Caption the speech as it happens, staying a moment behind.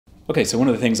Okay, so one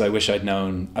of the things I wish I'd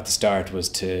known at the start was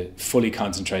to fully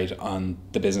concentrate on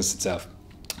the business itself.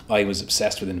 I was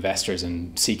obsessed with investors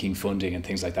and seeking funding and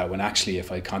things like that, when actually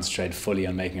if I concentrated fully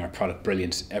on making our product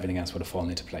brilliant, everything else would have fallen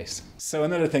into place. So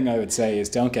another thing I would say is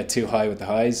don't get too high with the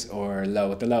highs or low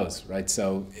with the lows, right?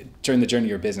 So during the journey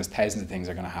of your business, thousands of things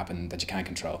are going to happen that you can't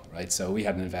control, right? So we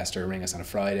had an investor ring us on a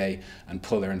Friday and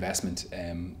pull their investment.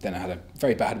 Then I had a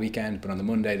very bad weekend, but on the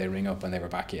Monday they ring up and they were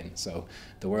back in. So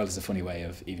the world is a funny way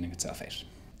of evening itself out.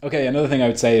 Okay, another thing I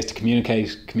would say is to communicate.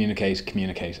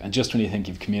 And just when you think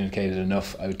you've communicated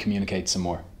enough, I would communicate some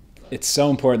more. It's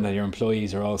so important that your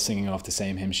employees are all singing off the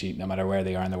same hymn sheet, no matter where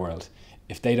they are in the world.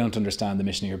 If they don't understand the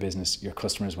mission of your business, your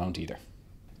customers won't either.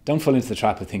 Don't fall into the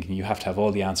trap of thinking you have to have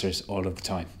all the answers all of the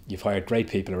time. You've hired great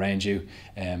people around you,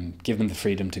 give them the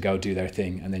freedom to go do their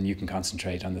thing, and then you can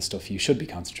concentrate on the stuff you should be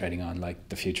concentrating on, like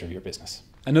the future of your business.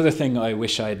 Another thing I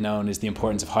wish I had known is the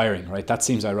importance of hiring, right? That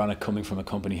seems ironic coming from a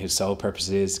company whose sole purpose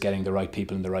is getting the right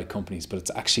people in the right companies, but it's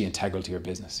actually integral to your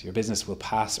business. Your business will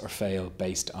pass or fail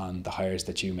based on the hires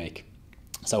that you make.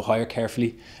 So hire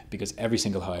carefully, because every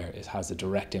single hire has a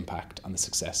direct impact on the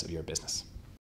success of your business.